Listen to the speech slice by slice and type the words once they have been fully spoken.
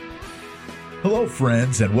Hello,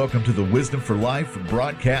 friends, and welcome to the Wisdom for Life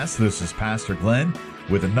broadcast. This is Pastor Glenn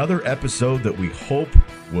with another episode that we hope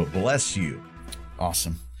will bless you.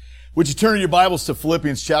 Awesome. Would you turn your Bibles to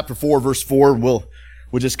Philippians chapter 4, verse 4? We'll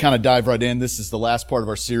just kind of dive right in. This is the last part of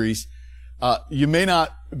our series. You may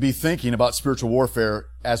not be thinking about spiritual warfare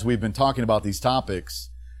as we've been talking about these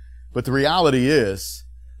topics, but the reality is,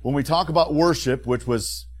 when we talk about worship, which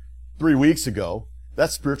was 3 weeks ago,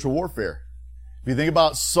 that's spiritual warfare. If you think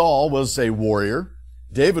about Saul was a warrior,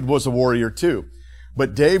 David was a warrior too.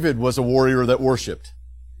 But David was a warrior that worshiped.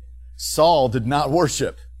 Saul did not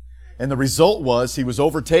worship. And the result was he was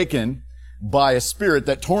overtaken by a spirit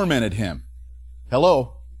that tormented him.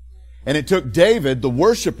 Hello? And it took David, the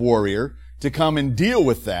worship warrior, to come and deal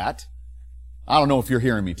with that. I don't know if you're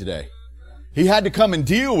hearing me today. He had to come and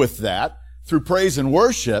deal with that through praise and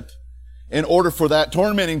worship in order for that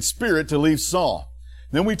tormenting spirit to leave Saul.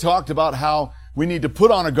 Then we talked about how we need to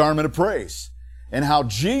put on a garment of praise and how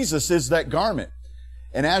Jesus is that garment.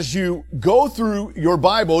 And as you go through your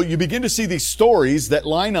Bible, you begin to see these stories that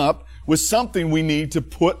line up with something we need to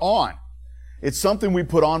put on. It's something we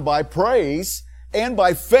put on by praise and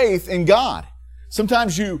by faith in God.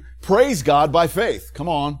 Sometimes you praise God by faith. Come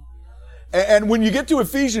on. And when you get to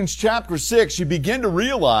Ephesians chapter 6, you begin to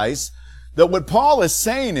realize that what Paul is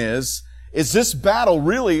saying is this battle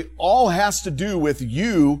really all has to do with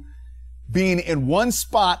you being in one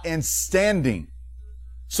spot and standing.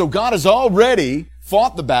 So God has already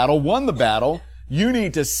fought the battle, won the battle. You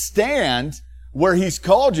need to stand where He's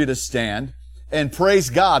called you to stand and praise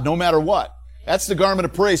God no matter what. That's the garment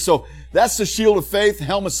of praise. So that's the shield of faith,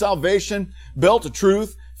 helmet of salvation, belt of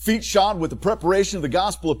truth, feet shod with the preparation of the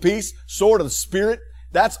gospel of peace, sword of the Spirit.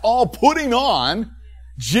 That's all putting on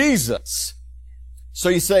Jesus. So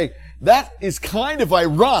you say, that is kind of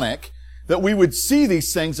ironic that we would see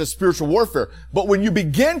these things as spiritual warfare. But when you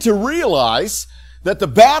begin to realize that the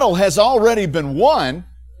battle has already been won,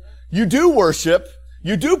 you do worship,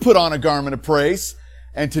 you do put on a garment of praise,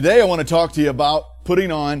 and today I want to talk to you about putting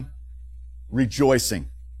on rejoicing.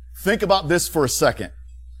 Think about this for a second.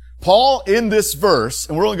 Paul, in this verse,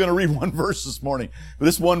 and we're only going to read one verse this morning, but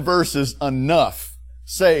this one verse is enough.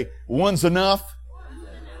 Say, one's enough,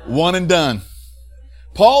 one and done.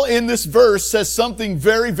 Paul in this verse says something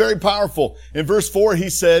very, very powerful. In verse 4, he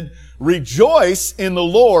said, rejoice in the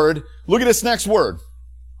Lord. Look at this next word.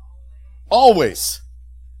 Always.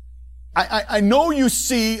 I know you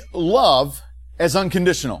see love as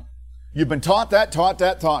unconditional. You've been taught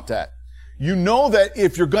that. You know that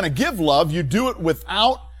if you're going to give love, you do it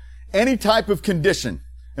without any type of condition.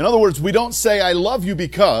 In other words, we don't say, I love you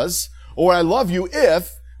because, or I love you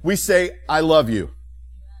if, we say, I love you.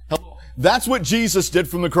 That's what Jesus did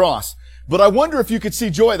from the cross. But I wonder if you could see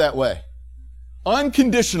joy that way.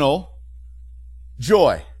 Unconditional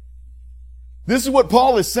joy. This is what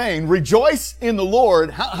Paul is saying. Rejoice in the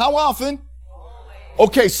Lord. How often?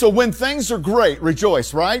 Okay, so when things are great,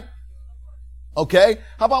 rejoice, right? Okay,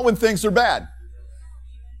 how about when things are bad?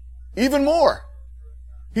 Even more.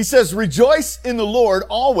 He says, rejoice in the Lord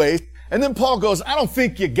always. And then Paul goes, I don't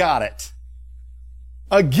think you got it.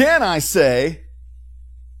 Again, I say,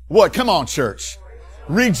 what? Come on, church.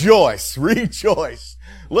 Rejoice. Rejoice.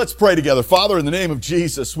 Let's pray together. Father, in the name of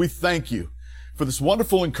Jesus, we thank you for this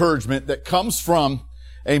wonderful encouragement that comes from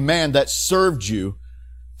a man that served you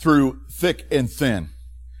through thick and thin.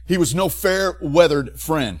 He was no fair-weathered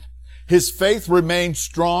friend. His faith remained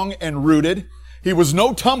strong and rooted. He was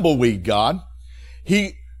no tumbleweed, God.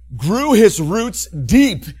 He grew his roots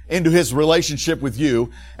deep into his relationship with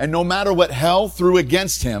you, and no matter what hell threw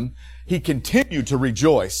against him, he continued to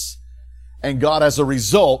rejoice. And God, as a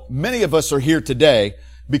result, many of us are here today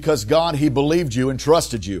because God, He believed you and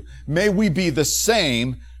trusted you. May we be the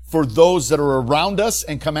same for those that are around us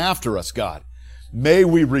and come after us, God. May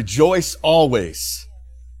we rejoice always.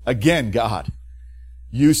 Again, God,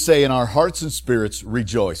 you say in our hearts and spirits,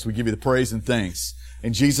 rejoice. We give you the praise and thanks.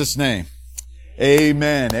 In Jesus' name,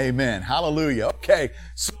 amen, amen. Hallelujah. Okay,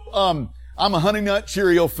 so I'm a Honey Nut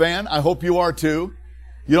Cheerio fan. I hope you are too.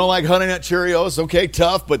 You don't like Honey Nut Cheerios? Okay,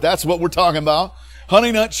 tough, but that's what we're talking about.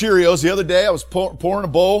 Honey Nut Cheerios. The other day I was pouring a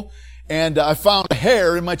bowl and I found a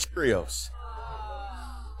hair in my Cheerios.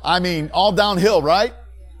 I mean, all downhill, right?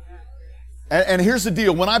 And here's the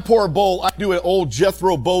deal. When I pour a bowl, I do an old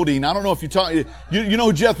Jethro Bodine. I don't know if you know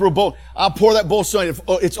who Jethro Bodine. I'll pour that bowl so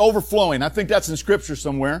it's overflowing. I think that's in Scripture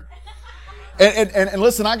somewhere. And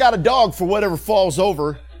listen, I got a dog for whatever falls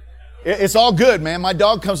over. It's all good, man. My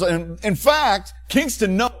dog comes, in fact,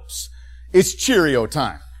 Kingston knows it's Cheerio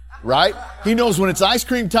time, right? He knows when it's ice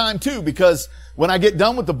cream time too, because when I get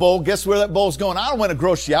done with the bowl, guess where that bowl's going? I don't want to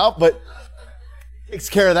gross you out, but Takes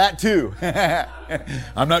care of that too.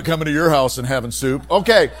 I'm not coming to your house and having soup.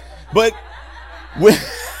 Okay. But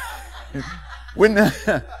when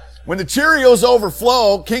the Cheerios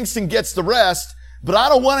overflow, Kingston gets the rest, but I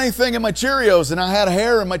don't want anything in my Cheerios, and I had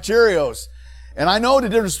hair in my Cheerios. And I know the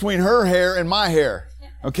difference between her hair and my hair.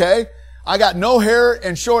 Okay? I got no hair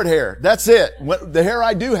and short hair. That's it. The hair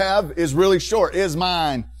I do have is really short, is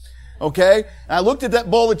mine. Okay? And I looked at that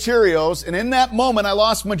bowl of Cheerios, and in that moment I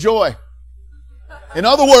lost my joy. In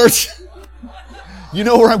other words, you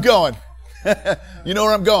know where I'm going. You know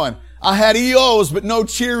where I'm going. I had EOs, but no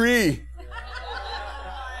cheery.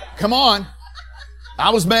 Come on.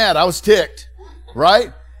 I was mad. I was ticked.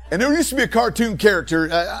 Right? And there used to be a cartoon character.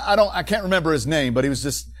 I can't remember his name, but it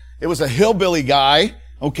was a hillbilly guy.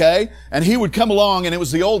 Okay? And he would come along, and it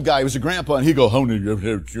was the old guy. He was a grandpa, and he'd go,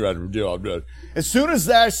 as soon as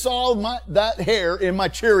I saw that hair in my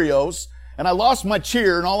Cheerios, and I lost my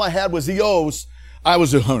cheer, and all I had was EOs, I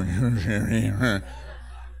was and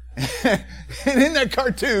in that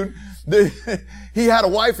cartoon, he had a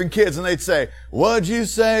wife and kids, and they'd say, "What'd you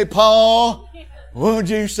say, Paul? What'd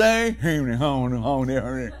you say?"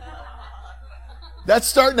 That's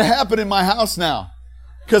starting to happen in my house now.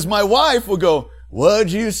 Because my wife will go,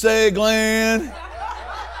 "What'd you say, Glenn?"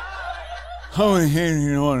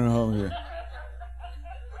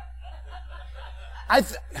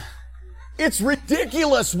 It's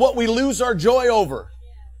ridiculous what we lose our joy over.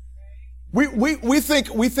 We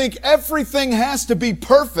think everything has to be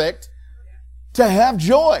perfect to have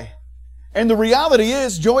joy. And the reality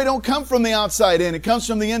is, joy don't come from the outside in. It comes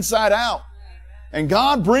from the inside out. And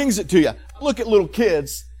God brings it to you. I look at little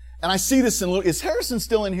kids, and I see this is Harrison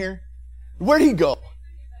still in here? Where'd he go?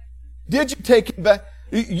 Did you take him back?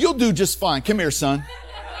 You'll do just fine. Come here, son.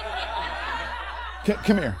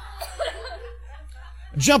 Come here.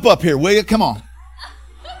 Jump up here, will you? Come on.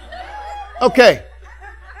 Okay.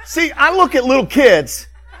 See, I look at little kids,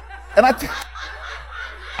 and I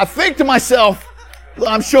think to myself,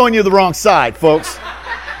 I'm showing you the wrong side, folks.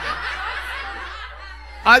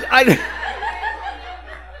 I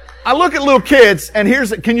look at little kids, and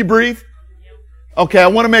can you breathe? Okay, I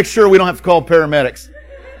want to make sure we don't have to call paramedics,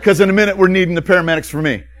 because in a minute we're needing the paramedics for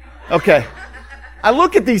me. Okay. I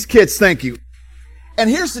look at these kids, thank you. And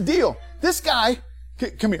here's the deal. This guy,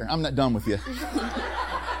 come here, I'm not done with you.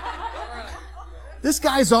 This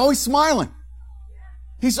guy's always smiling.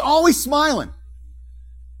 He's always smiling.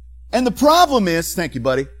 And the problem is, thank you,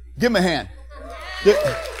 buddy. Give him a hand.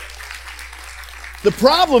 The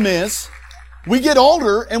problem is, we get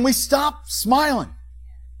older and we stop smiling.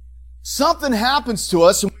 Something happens to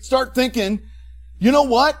us and we start thinking, you know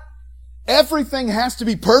what? Everything has to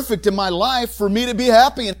be perfect in my life for me to be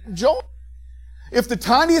happy and enjoy. If the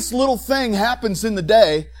tiniest little thing happens in the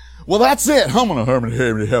day, well, that's it.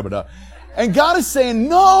 And God is saying,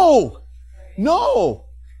 no.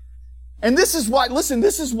 And this is why, listen,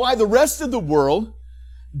 this is why the rest of the world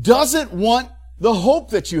doesn't want the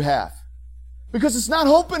hope that you have. Because it's not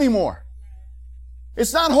hope anymore.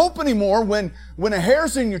 It's not hope anymore when a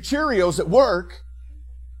hair's in your Cheerios at work.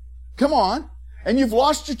 Come on. And you've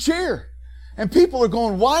lost your cheer. And people are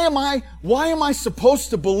going, why am I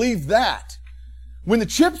supposed to believe that? When the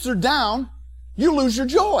chips are down, you lose your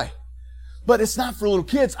joy. But it's not for little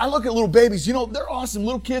kids. I look at little babies, they're awesome.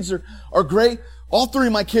 Little kids are great. All three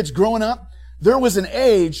of my kids growing up, there was an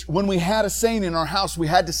age when we had a saying in our house, we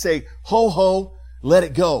had to say, ho, ho, let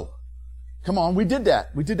it go. Come on, we did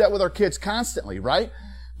that. We did that with our kids constantly, right?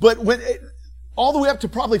 But all the way up to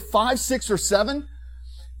probably 5, 6, or 7,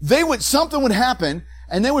 something would happen,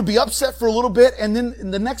 and they would be upset for a little bit, and then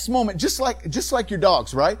in the next moment, just like your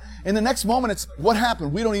dogs, right? In the next moment, it's, what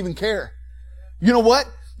happened? We don't even care. You know what?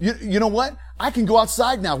 You know what? I can go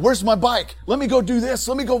outside now. Where's my bike? Let me go do this.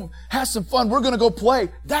 Let me go have some fun. We're going to go play.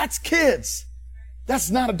 That's kids. That's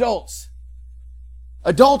not adults.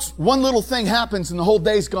 Adults, one little thing happens and the whole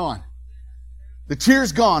day's gone. The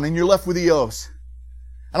cheer's gone and you're left with EOs.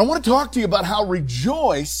 And I want to talk to you about how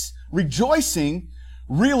rejoicing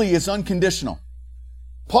really is unconditional.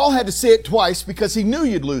 Paul had to say it twice because he knew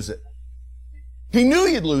you'd lose it. He knew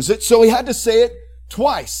you'd lose it, so he had to say it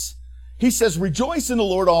twice. He says, rejoice in the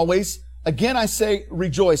Lord always. Again, I say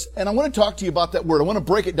rejoice. And I want to talk to you about that word. I want to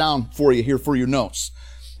break it down for you here for your notes.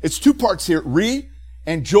 It's two parts here, re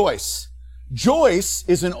and joyce. Joyce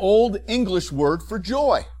is an old English word for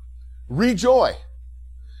joy. Rejoy.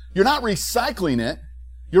 You're not recycling it.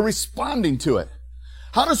 You're responding to it.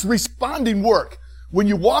 How does responding work? When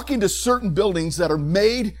you walk into certain buildings that are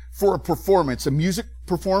made for a performance, a music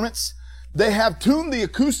performance, they have tuned the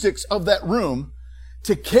acoustics of that room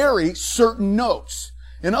to carry certain notes.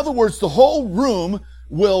 In other words, the whole room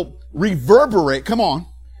will reverberate. Come on.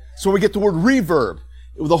 So we get the word reverb.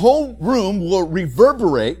 The whole room will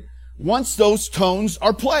reverberate once those tones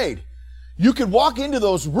are played. You could walk into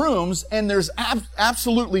those rooms and there's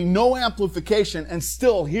absolutely no amplification and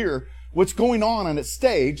still hear what's going on a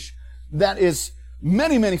stage that is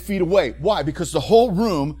many, many feet away. Why? Because the whole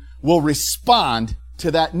room will respond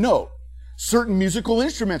to that note. Certain musical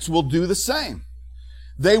instruments will do the same.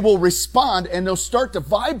 They will respond and they'll start to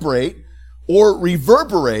vibrate or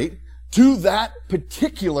reverberate to that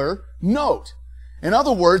particular note. In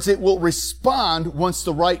other words, it will respond once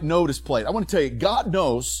the right note is played. I want to tell you, God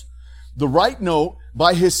knows the right note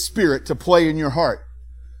by His Spirit to play in your heart.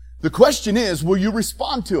 The question is, will you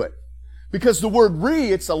respond to it? Because the word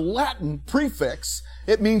it's a Latin prefix.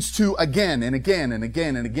 It means to again and again and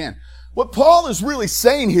again and again. What Paul is really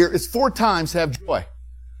saying here is 4 times have joy.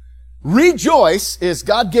 Rejoice is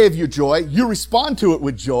God gave you joy. You respond to it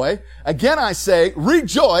with joy. Again, I say,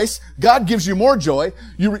 rejoice. God gives you more joy.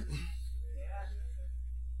 You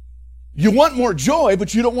want more joy,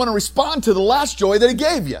 but you don't want to respond to the last joy that He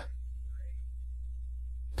gave you.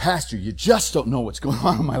 Pastor, you just don't know what's going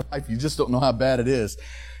on in my life. You just don't know how bad it is.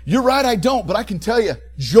 You're right, I don't, but I can tell you,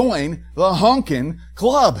 join the honkin'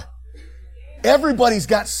 club. Everybody's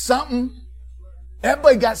got something.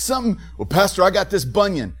 Everybody got something. Well, Pastor, I got this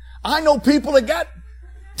bunion. I know people that got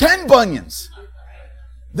 10 bunions.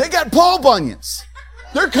 They got Paul bunions.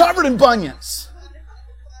 They're covered in bunions.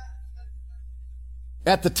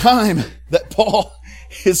 At the time that Paul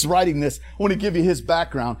is writing this, I want to give you his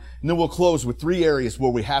background, and then we'll close with 3 areas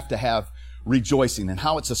where we have to have rejoicing and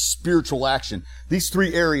how it's a spiritual action. These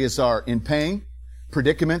 3 areas are in pain,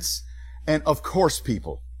 predicaments, and of course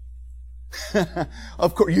people.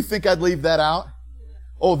 Of course, you think I'd leave that out?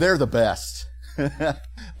 Oh, they're the best.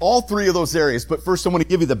 All 3 of those areas. But first I want to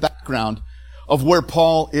give you the background of where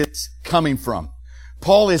Paul is coming from.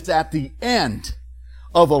 Paul is at the end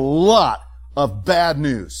of a lot of bad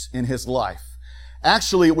news in his life.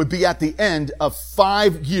 Actually, it would be at the end of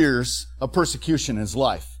 5 years of persecution in his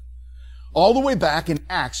life. All the way back in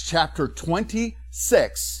Acts chapter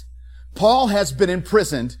 26, Paul has been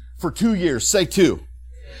imprisoned for 2 years. Say 2.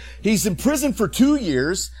 He's in prison for 2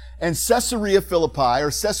 years in Caesarea Philippi,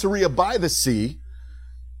 or Caesarea by the Sea.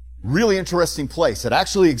 Really interesting place. It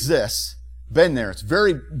actually exists. Been there. It's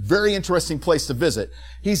very, very interesting place to visit.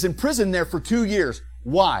 He's in prison there for 2 years.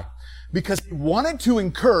 Why? Because he wanted to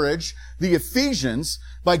encourage the Ephesians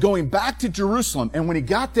by going back to Jerusalem. And when he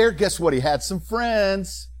got there, guess what? He had some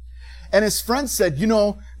friends. And his friends said, you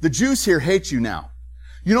know, the Jews here hate you now.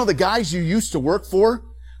 You know, the guys you used to work for?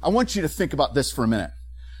 I want you to think about this for a minute.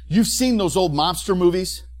 You've seen those old mobster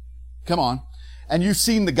movies? Come on. And you've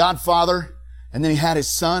seen The Godfather, and then he had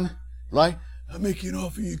his son, right? I'll make you an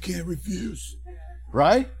offer you can't refuse.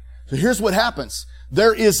 Right? So here's what happens.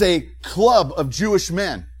 There is a club of Jewish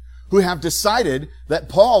men who have decided that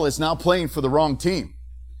Paul is now playing for the wrong team.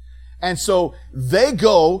 And so they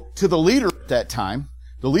go to the leader at that time.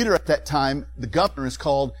 The leader at that time, the governor, is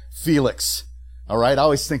called Felix. All right? I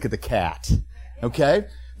always think of the cat. Okay?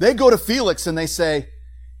 They go to Felix and they say,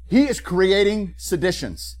 he is creating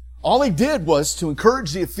seditions. All he did was to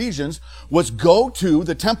encourage the Ephesians was go to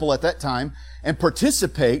the temple at that time and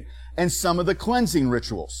participate in some of the cleansing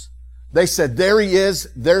rituals. They said, there he is,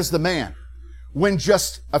 there's the man. When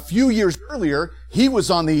just a few years earlier, he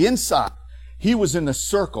was on the inside. He was in the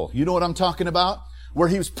circle. You know what I'm talking about? Where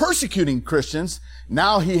he was persecuting Christians.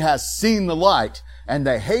 Now he has seen the light and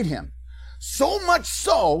they hate him. So much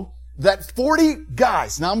so that 40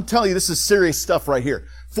 guys, now I'm telling you this is serious stuff right here.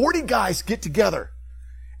 40 guys get together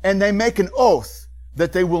and they make an oath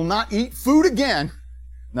that they will not eat food again.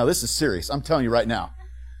 Now this is serious. I'm telling you right now.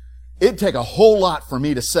 It'd take a whole lot for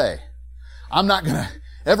me to say, I'm not going to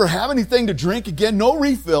ever have anything to drink again. No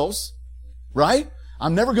refills, right?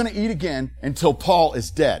 I'm never going to eat again until Paul is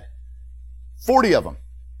dead. 40 of them.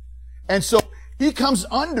 And so he comes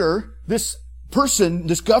under this person,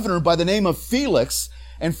 this governor by the name of Felix.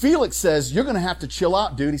 And Felix says, you're going to have to chill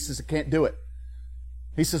out, dude. He says, I can't do it.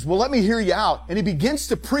 He says, well, let me hear you out. And he begins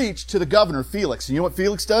to preach to the governor, Felix. And you know what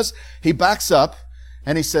Felix does? He backs up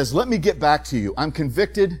and he says, let me get back to you. I'm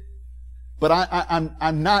convicted, but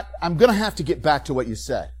I'm going to have to get back to what you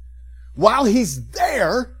said. While he's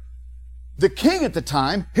there, the king at the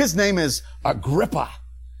time, his name is Agrippa,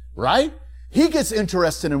 right? He gets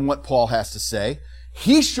interested in what Paul has to say.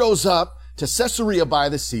 He shows up to Caesarea by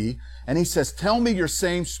the Sea and he says, tell me your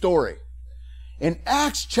same story. In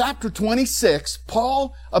Acts chapter 26,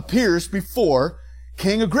 Paul appears before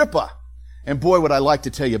King Agrippa. And boy, would I like to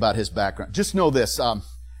tell you about his background. Just know this.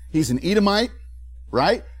 He's an Edomite,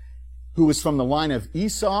 right? who was from the line of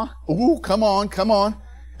Esau. Ooh, come on.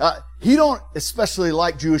 He don't especially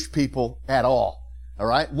like Jewish people at all. All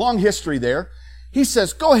right? Long history there. He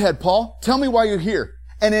says, go ahead, Paul. Tell me why you're here.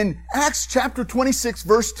 And in Acts chapter 26,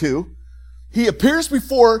 verse 2, he appears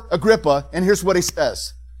before Agrippa, and here's what he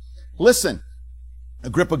says. Listen.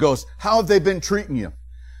 Agrippa goes, how have they been treating you?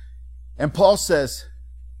 And Paul says,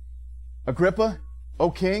 Agrippa, O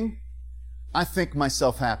king, I think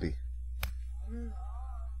myself happy.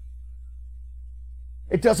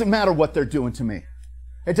 It doesn't matter what they're doing to me.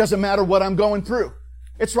 It doesn't matter what I'm going through.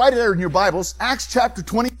 It's right there in your Bibles. Acts chapter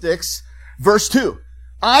 26, verse 2.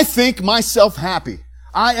 I think myself happy.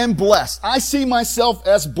 I am blessed. I see myself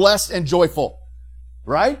as blessed and joyful.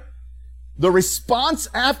 Right? The response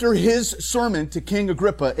after his sermon to King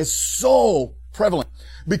Agrippa is so prevalent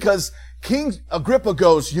because King Agrippa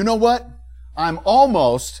goes, you know what? I'm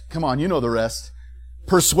almost, come on, you know the rest,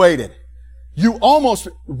 persuaded.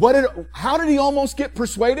 How did he almost get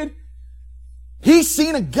persuaded? He's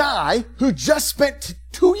seen a guy who just spent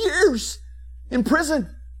 2 years in prison.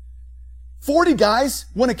 40 guys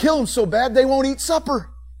want to kill him so bad they won't eat supper.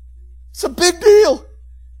 It's a big deal.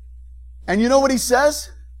 And you know what he says?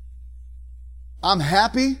 I'm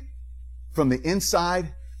happy from the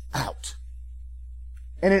inside out.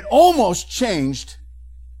 And it almost changed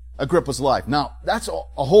Agrippa's life. Now, that's a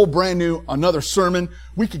whole brand new, another sermon.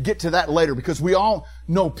 We could get to that later because we all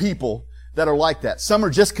know people that are like that. Some are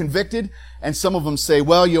just convicted and some of them say,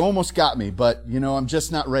 well, you almost got me, but I'm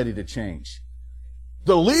just not ready to change.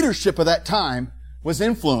 The leadership of that time was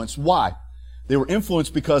influenced. Why? They were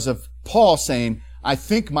influenced because of Paul saying, I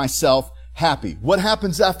think myself happy. What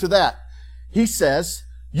happens after that? He says,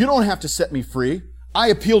 you don't have to set me free. I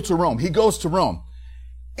appeal to Rome. He goes to Rome.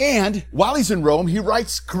 And while he's in Rome, he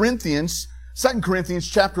writes 2 Corinthians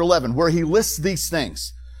chapter 11, where he lists these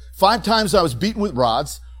things. 5 times I was beaten with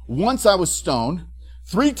rods. Once I was stoned.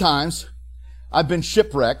 3 times I've been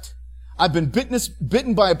shipwrecked. I've been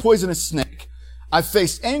bitten by a poisonous snake. I've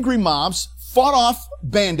faced angry mobs, fought off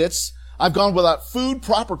bandits. I've gone without food,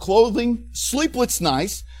 proper clothing, sleepless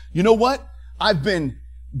nights. You know what? I've been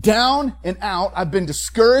down and out. I've been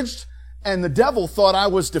discouraged, and the devil thought I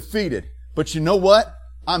was defeated. But you know what?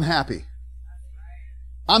 I'm happy.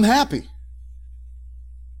 I'm happy.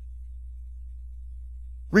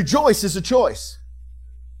 Rejoice is a choice.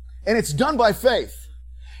 And it's done by faith.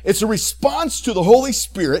 It's a response to the Holy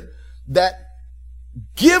Spirit that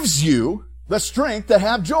gives you the strength to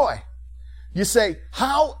have joy. You say,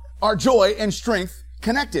 how are joy and strength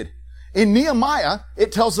connected? In Nehemiah,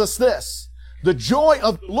 it tells us this. The joy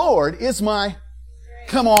of the Lord is my...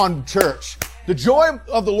 Come on, church. The joy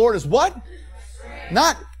of the Lord is what?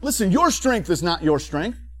 Listen, your strength is not your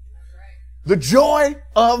strength. The joy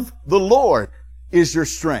of the Lord is your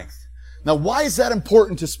strength. Now, why is that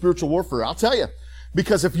important to spiritual warfare? I'll tell you.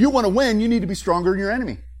 Because if you want to win, you need to be stronger than your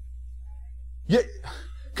enemy.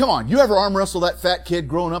 Come on, you ever arm wrestle that fat kid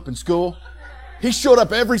growing up in school? He showed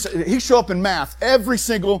up in math every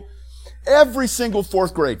single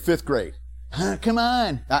 4th grade, 5th grade. Come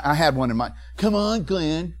on. I had one in mind. Come on,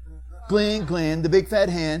 Glenn. Glenn, the big fat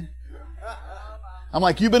hen. I'm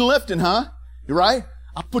like, you've been lifting, huh? You right?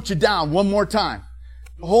 I'll put you down one more time.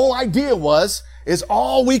 The whole idea is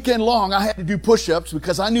all weekend long I had to do push-ups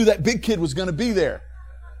because I knew that big kid was going to be there.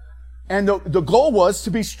 And the goal was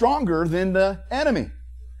to be stronger than the enemy.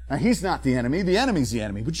 Now, he's not the enemy. The enemy's the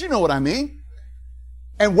enemy. But you know what I mean.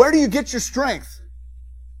 And where do you get your strength?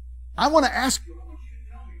 I want to ask you,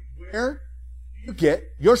 where do you get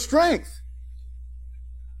your strength?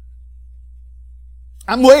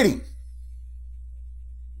 I'm waiting.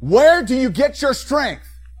 Where do you get your strength?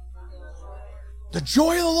 The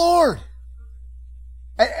joy of the Lord.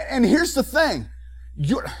 And here's the thing.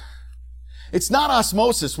 It's not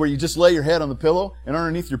osmosis where you just lay your head on the pillow and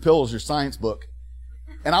underneath your pillow is your science book.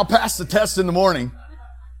 And I'll pass the test in the morning.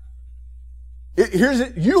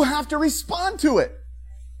 You have to respond to it.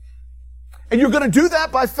 And you're going to do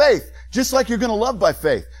that by faith. Just like you're going to love by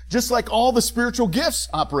faith. Just like all the spiritual gifts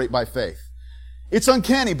operate by faith. It's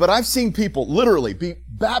uncanny, but I've seen people literally be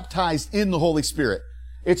baptized in the Holy Spirit.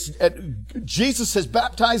 Jesus has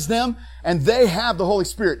baptized them and they have the Holy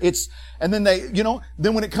Spirit. Then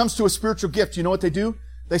when it comes to a spiritual gift, you know what they do?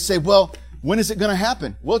 They say, well, when is it going to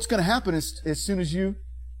happen? Well, it's going to happen as soon as you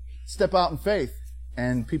step out in faith.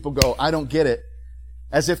 And people go, I don't get it.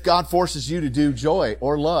 As if God forces you to do joy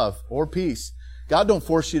or love or peace. God don't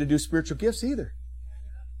force you to do spiritual gifts either.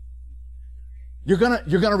 You're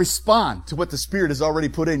gonna respond to what the Spirit has already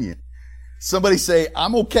put in you. Somebody say,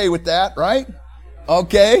 I'm okay with that, right?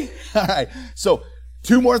 Okay? All right. So,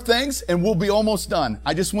 2 more things and we'll be almost done.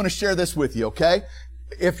 I just want to share this with you, okay?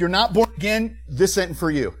 If you're not born again, this ain't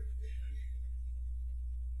for you.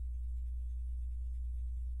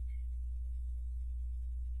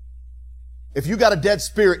 If you got a dead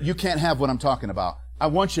spirit, you can't have what I'm talking about. I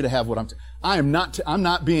want you to have what I'm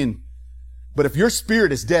not being, but if your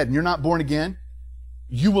spirit is dead and you're not born again,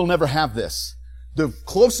 you will never have this. The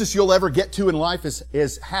closest you'll ever get to in life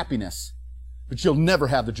is happiness, but you'll never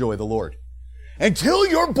have the joy of the Lord. Until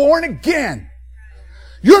you're born again.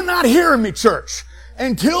 You're not hearing me, church.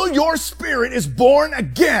 Until your spirit is born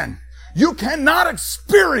again, you cannot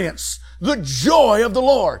experience the joy of the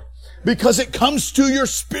Lord because it comes to your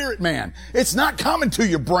spirit, man. It's not coming to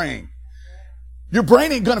your brain. Your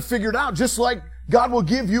brain ain't going to figure it out, just like God will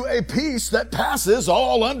give you a peace that passes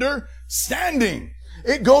all understanding.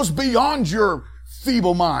 It goes beyond your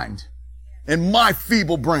feeble mind and my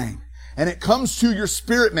feeble brain. And it comes to your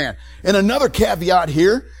spirit, man. And another caveat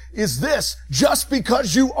here is this. Just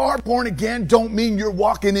because you are born again don't mean you're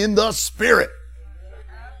walking in the Spirit.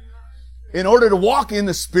 In order to walk in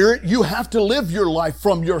the Spirit, you have to live your life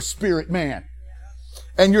from your spirit man.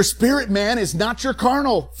 And your spirit man is not your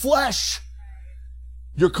carnal flesh.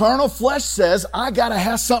 Your carnal flesh says, I gotta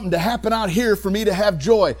have something to happen out here for me to have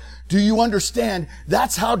joy. Do you understand?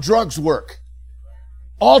 That's how drugs work.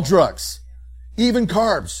 All drugs. Even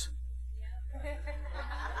carbs.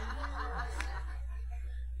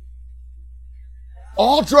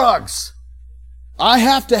 All drugs. I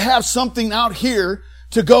have to have something out here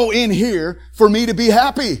to go in here for me to be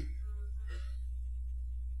happy.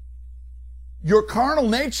 Your carnal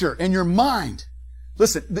nature and your mind.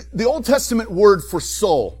 Listen, the Old Testament word for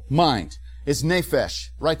soul, mind, is nephesh.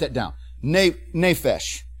 Write that down.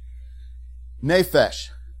 Nephesh. Nephesh.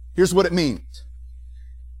 Here's what it means.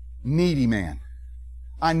 Needy man.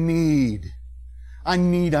 I need.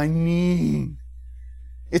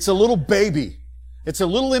 It's a little baby. It's a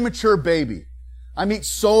little immature baby. I meet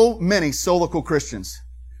so many solical Christians.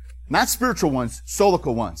 Not spiritual ones,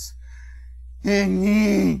 solical ones.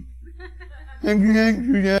 Who's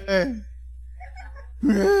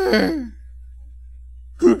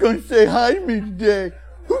gonna say hi to me today?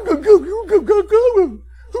 Who's gonna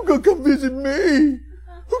come visit me?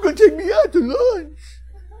 Who's gonna take me out to lunch?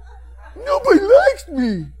 Nobody likes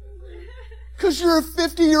me. 'Cause you're a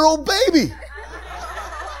 50-year-old baby.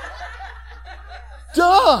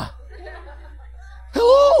 Duh!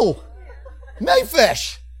 Hello!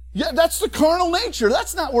 Nephesh! Yeah, that's the carnal nature.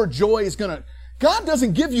 That's not where joy is gonna... God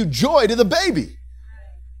doesn't give you joy to the baby.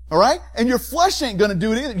 Alright? And your flesh ain't gonna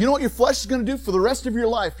do it either. You know what your flesh is gonna do for the rest of your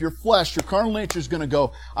life? Your flesh, your carnal nature is gonna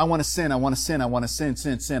go, I wanna sin, I wanna sin, I wanna sin,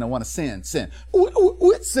 sin, I wanna sin. It's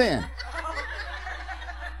sin.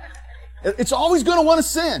 It's always gonna wanna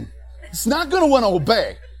sin. It's not gonna wanna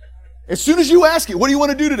obey. As soon as you ask it, what do you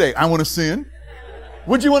wanna do today? I wanna sin.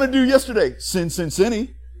 What did you want to do yesterday?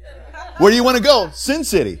 Sinny. Where do you want to go? Sin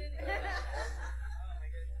City.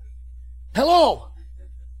 Hello.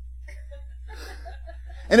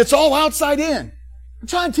 And it's all outside in. I'm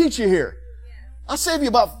trying to teach you here. I'll save you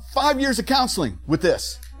about 5 years of counseling with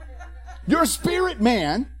this. Your spirit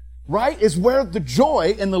man, right, is where the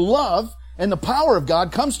joy and the love and the power of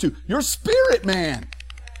God comes to. Your spirit man.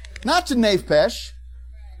 Not to nephesh.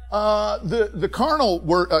 The carnal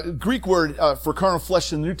word, Greek word for carnal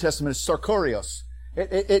flesh in the New Testament is sarkorios.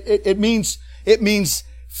 It means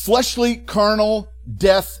fleshly, carnal,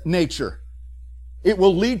 death nature. It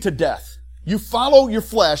will lead to death. You follow your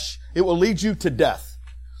flesh, it will lead you to death.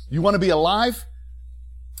 You want to be alive?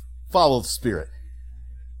 Follow the Spirit.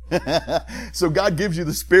 So God gives you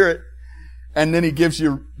the Spirit, and then He gives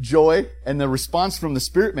you joy, and the response from the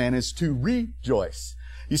Spirit man is to rejoice.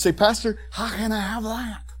 You say, Pastor, how can I have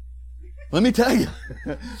that? Let me tell you.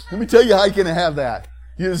 Let me tell you how you can have that.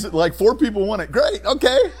 Like 4 people want it. Great.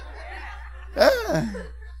 Okay. Yeah.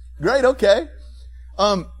 Great. Okay.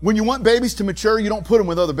 When you want babies to mature, you don't put them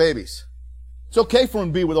with other babies. It's okay for them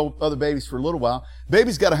to be with other babies for a little while.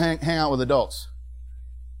 Babies got to hang out with adults.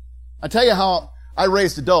 I tell you how I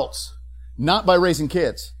raised adults. Not by raising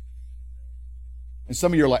kids. And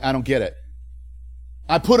some of you are like, I don't get it.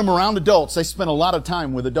 I put them around adults. They spent a lot of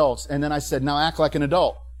time with adults. And then I said, now act like an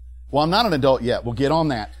adult. Well, I'm not an adult yet. Well, get on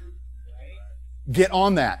that. Get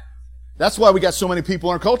on that. That's why we got so many people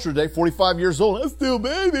in our culture today, 45 years old. I'm still a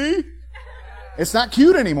baby. It's not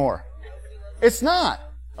cute anymore. It's not.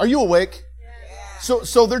 Are you awake?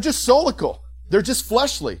 So they're just solical. They're just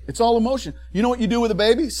fleshly. It's all emotion. You know what you do with a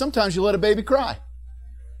baby? Sometimes you let a baby cry.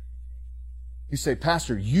 You say,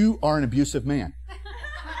 Pastor, you are an abusive man.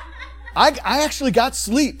 I actually got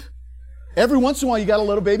sleep. Every once in a while, you got to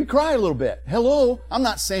let a baby cry a little bit. Hello. I'm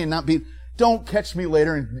not saying don't catch me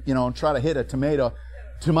later and try to hit a tomato.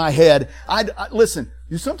 to my head. Listen,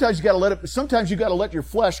 sometimes you gotta let your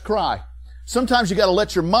flesh cry. Sometimes you gotta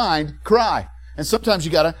let your mind cry. And sometimes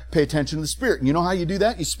you gotta pay attention to the Spirit. And you know how you do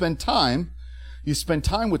that? You spend time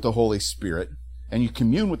with the Holy Spirit, and you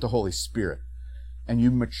commune with the Holy Spirit, and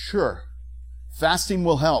you mature. Fasting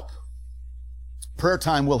will help. Prayer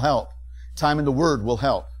time will help. Time in the Word will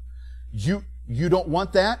help. You don't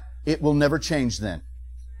want that? It will never change then.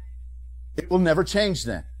 It will never change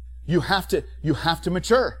then. You have to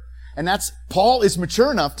mature. And Paul is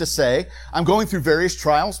mature enough to say, I'm going through various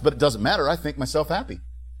trials, but it doesn't matter. I think myself happy.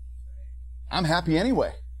 I'm happy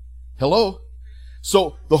anyway. Hello?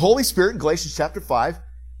 So the Holy Spirit in Galatians chapter 5,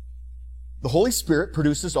 the Holy Spirit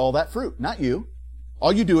produces all that fruit, not you.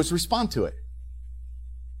 All you do is respond to it.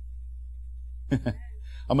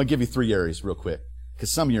 I'm going to give you 3 areas real quick,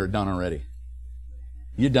 because some of you are done already.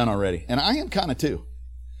 You're done already. And I am kind of too.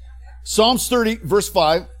 Psalms 30, verse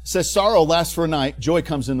 5 says, sorrow lasts for a night, joy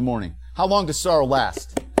comes in the morning. How long does sorrow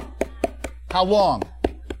last? How long?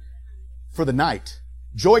 For the night.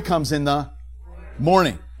 Joy comes in the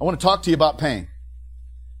morning. I want to talk to you about pain.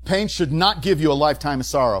 Pain should not give you a lifetime of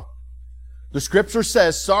sorrow. The Scripture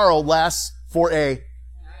says sorrow lasts for a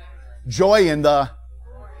joy in the...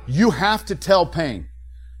 You have to tell pain.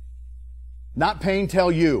 Not pain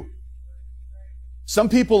tell you. Some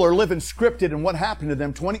people are living scripted and what happened to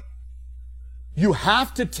them 20... You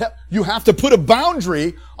have to put a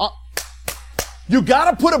boundary on... You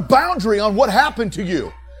gotta put a boundary on what happened to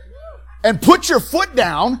you. And put your foot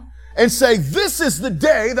down and say, this is the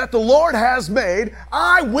day that the Lord has made.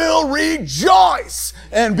 I will rejoice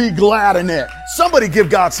and be glad in it. Somebody give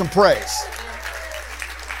God some praise.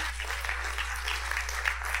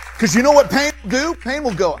 Because you know what pain will do? Pain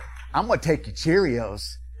will go, I'm going to take your Cheerios.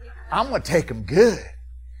 I'm going to take them good.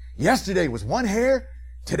 Yesterday was one hair.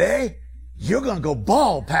 Today, you're going to go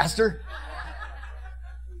bald, Pastor.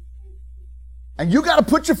 And you got to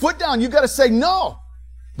put your foot down. You got to say, no.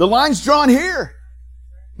 The line's drawn here.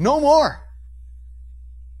 No more.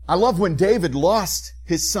 I love when David lost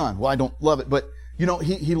his son. Well, I don't love it, but you know,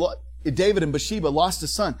 David and Bathsheba lost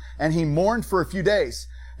his son, and he mourned for a few days.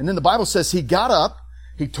 And then the Bible says he got up,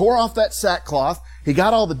 he tore off that sackcloth, he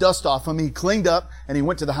got all the dust off him, he cleaned up, and he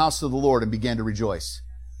went to the house of the Lord and began to rejoice.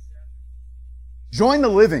 Join the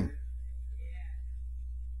living.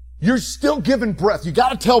 You're still given breath. You got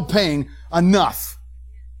to tell pain, enough.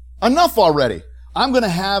 Enough already. I'm going to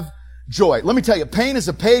have joy. Let me tell you, pain is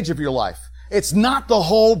a page of your life. It's not the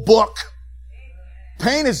whole book.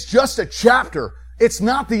 Pain is just a chapter. It's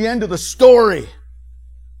not the end of the story.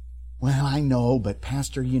 Well, I know, but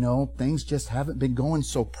Pastor, you know, things just haven't been going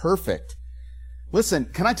so perfect. Listen,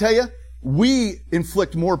 can I tell you, we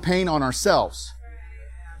inflict more pain on ourselves.